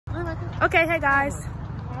Okay, hey guys.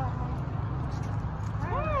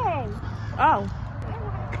 Hey. Oh.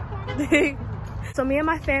 So me and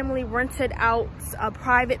my family rented out a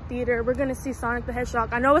private theater. We're gonna see Sonic the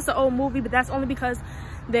Hedgehog. I know it's an old movie, but that's only because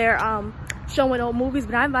they're showing old movies.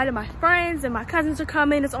 But I invited my friends and my cousins are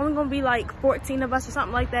coming. It's only gonna be like 14 of us or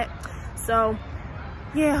something like that. So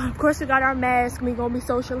yeah, of course we got our masks. We're gonna be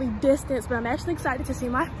socially distanced, but I'm actually excited to see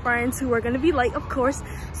my friends who are gonna be late, of course.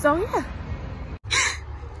 So yeah.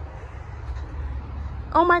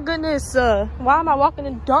 Oh my goodness, why am I walking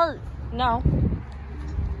in dirt? No.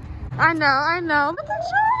 I know, but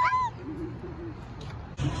that's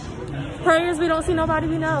right. Prayers we don't see nobody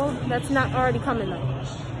we know. That's not already coming though.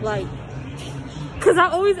 Like, cause I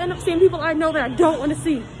always end up seeing people I know that I don't want to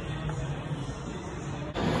see.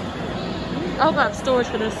 I hope I have storage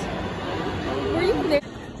for this. Were you there?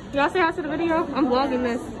 Y'all say hi to the video? I'm vlogging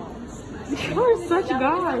this. You're such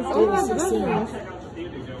guys. Oh my goodness.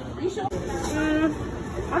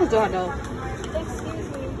 How do I know? Excuse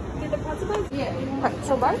me. Did the pretzel bite? Yeah.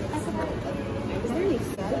 Pretzel bite? Is there any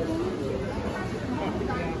salad?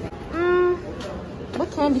 What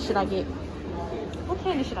candy should I get? What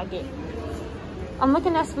candy should I get? I'm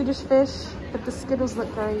looking at Swedish Fish, but the Skittles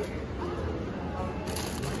look great.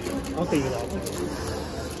 I'll figure it out.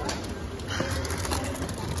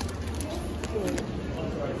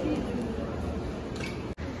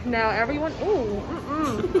 Now everyone,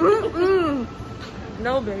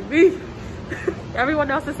 no baby. Everyone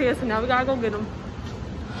else is here, so now we gotta go get them.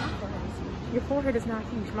 Your forehead is not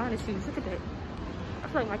huge, mine is huge. Look at that. I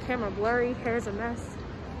feel like my camera blurry, hair's a mess.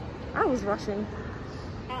 I was rushing.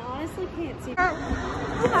 I honestly can't see. Oh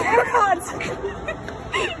my AirPods!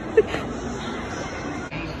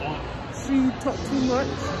 She talked too much,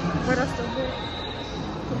 but I still did.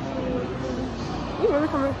 You really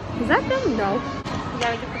coming? Is that them? No. You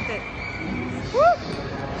gotta get the fit. Woo!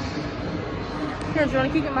 Here, do you wanna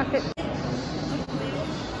keep it my fit?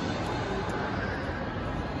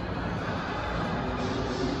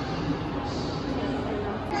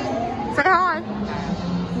 Say hi.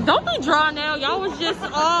 Don't be dry now. Y'all was just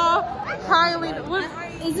all highly.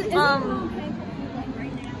 Is it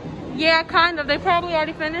Yeah, kind of. They probably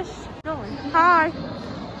already finished. Hi.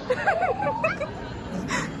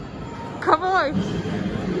 Come on.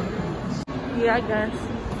 Yeah, I guess.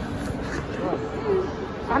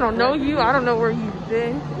 I don't know you. I don't know where you've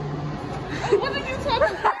been. What are you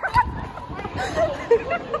talking about?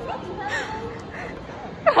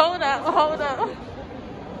 Hold up, hold up.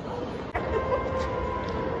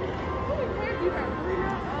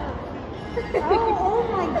 Oh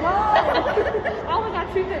my god. I only got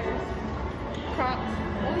 2 pictures. Crocs.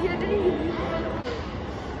 Oh yeah, didn't you?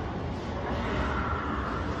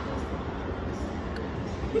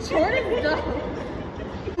 Jordan's dumb.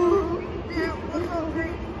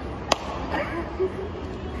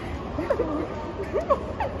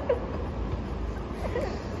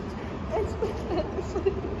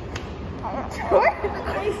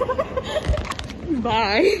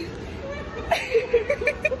 Bye.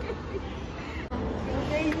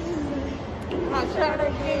 I'll try to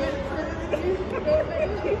get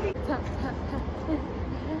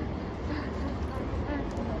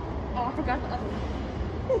Oh, I forgot the other one.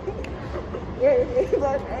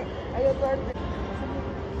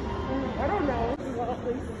 I don't know.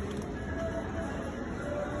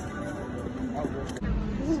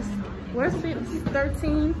 Where's it?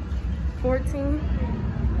 13, 14.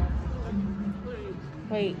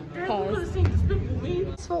 Wait, pause.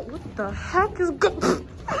 So what the heck is good?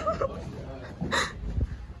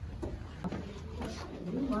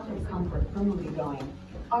 Comfort from moviegoing.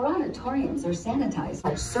 Our auditoriums are sanitized.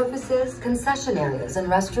 Our surfaces, concession areas, and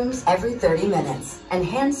restrooms every 30 minutes. And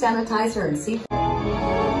hand sanitizer and seat.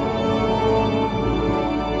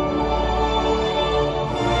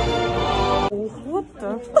 What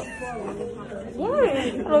the? What? I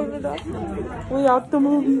don't even know. We out the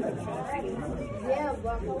movie.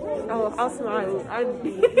 Oh, I'll smile. I'd be.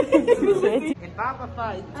 If I'm a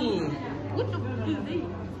 15, What the fuck is this?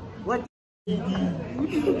 what do you do?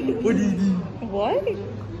 What do you do? What?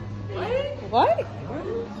 What?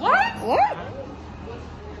 What? What?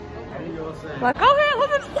 Like, go ahead,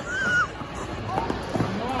 look at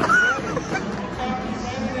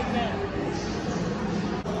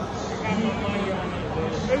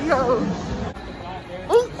Hey, yo.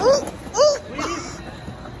 Ooh, ooh, ooh.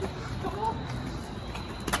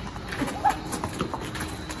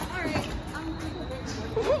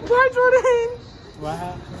 Bye, Jordan. What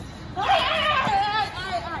happened?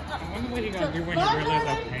 What are you gonna do when you realize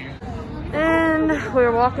I'm paying? And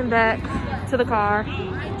we're walking back to the car.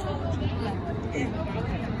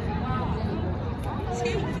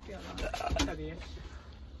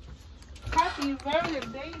 Happy birthday,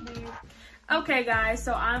 baby. Okay guys,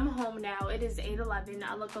 so I'm home now. It is 8:11.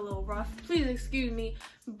 I look a little rough, please excuse me,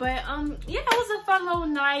 but yeah, it was a fun little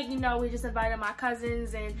night. You know, we just invited my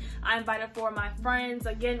cousins and I invited 4 of my friends.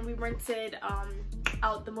 Again, we rented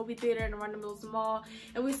out the movie theater in the Random Mills Mall,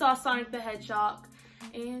 and we saw Sonic the Hedgehog,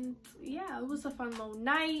 and yeah, it was a fun little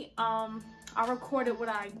night. I recorded what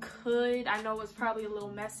I could. I know it's probably a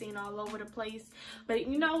little messy and all over the place, but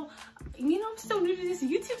you know, I'm still new to this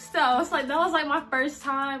YouTube stuff. It's like, that was like my first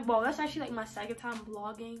time. Well, that's actually like my second time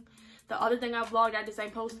vlogging. The other thing I vlogged, I just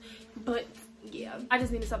ain't post, but yeah, I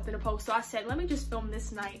just needed something to post. So I said, let me just film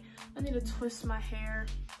this night. I need to twist my hair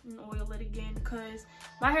and oil it again, because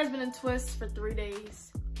my hair's been in twists for 3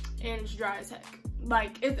 days and it's dry as heck.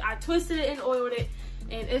 Like, I twisted it and oiled it,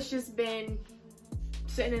 and it's just been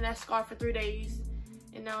sitting in that scarf for 3 days,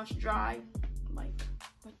 and now it's dry. Like,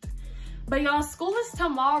 what the? But y'all, school is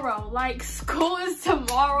tomorrow. Like, school is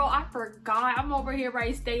tomorrow. I forgot. I'm over here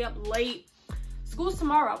ready to stay up late. School's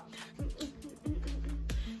tomorrow.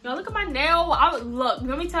 Y'all, look at my nail. Look,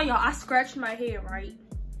 let me tell y'all, I scratched my hair, right?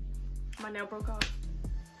 My nail broke off.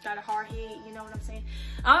 Got a hard head, you know what I'm saying?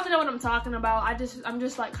 I don't even know what I'm talking about. I'm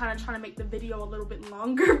just like kind of trying to make the video a little bit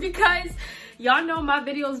longer, because y'all know my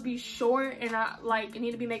videos be short and I need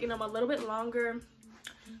to be making them a little bit longer.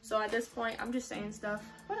 So at this point, I'm just saying stuff.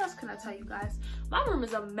 What else can I tell you guys? My room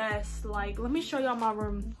is a mess. Like, let me show y'all my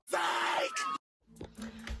room.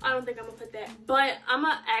 I don't think I'm gonna put that, but I'm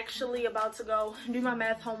actually about to go do my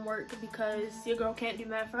math homework, because your girl can't do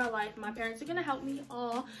math for her life. My parents are gonna help me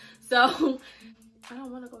all, so I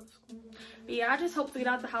don't want to go to school. But yeah, I just hope to get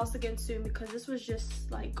out the house again soon, because this was just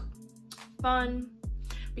like fun.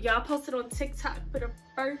 But yeah, I posted on TikTok for the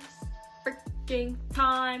first freaking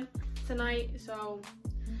time tonight, so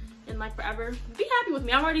in like forever. Be happy with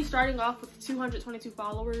me. I'm already starting off with 222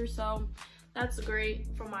 followers, so that's great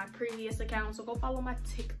from my previous account. So go follow my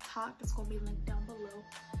TikTok. It's gonna be linked down below,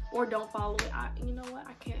 or don't follow it. You know what?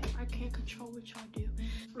 I can't control what y'all do.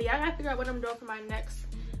 But yeah, I gotta figure out what I'm doing for my next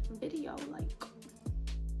video. Like,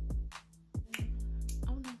 I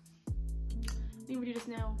don't know. Let me redo this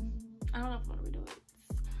now. I don't know if I want to redo it.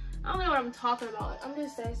 I don't know what I'm talking about. I'm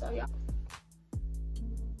just saying, so yeah.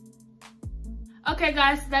 Okay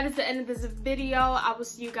guys, that is the end of this video. I will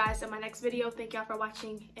see you guys in my next video. Thank y'all for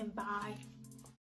watching, and bye.